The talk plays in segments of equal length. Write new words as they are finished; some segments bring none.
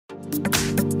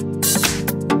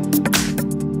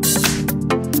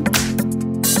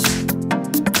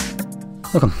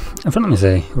Welcome, in front of me is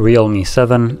a Realme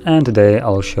 7 and today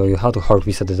I'll show you how to hard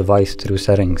reset the device through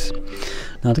settings.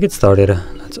 Now to get started,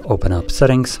 let's open up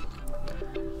settings.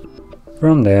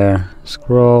 From there,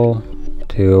 scroll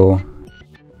to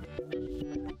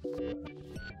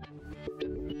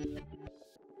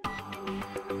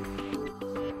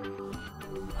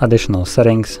additional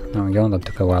settings. There we go, that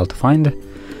took a while to find.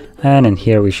 And in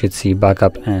here we should see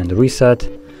backup and reset.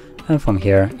 And from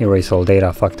here, erase all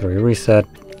data, factory reset.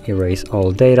 Erase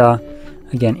all data,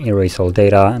 again erase all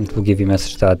data, and it will give you a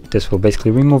message that this will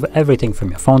basically remove everything from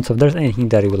your phone. So if there's anything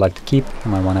that you would like to keep, you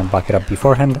might want to back it up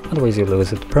beforehand, otherwise you'll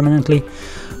lose it permanently.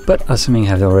 But assuming you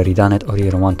have already done it or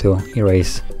you don't want to,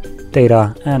 erase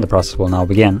data and the process will now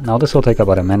begin. Now this will take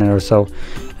about a minute or so,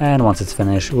 and once it's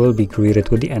finished we'll be greeted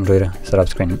with the Android setup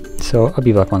screen. So I'll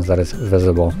be back once that is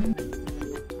visible.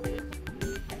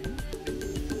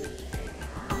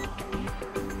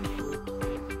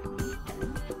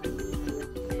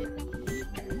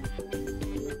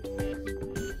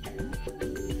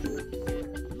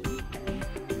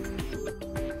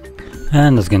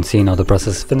 And as you can see, now the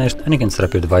process is finished and you can set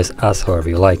up your device as however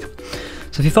you like.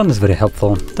 So if you found this video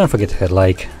helpful, don't forget to hit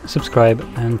like, subscribe,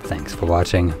 and thanks for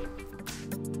watching.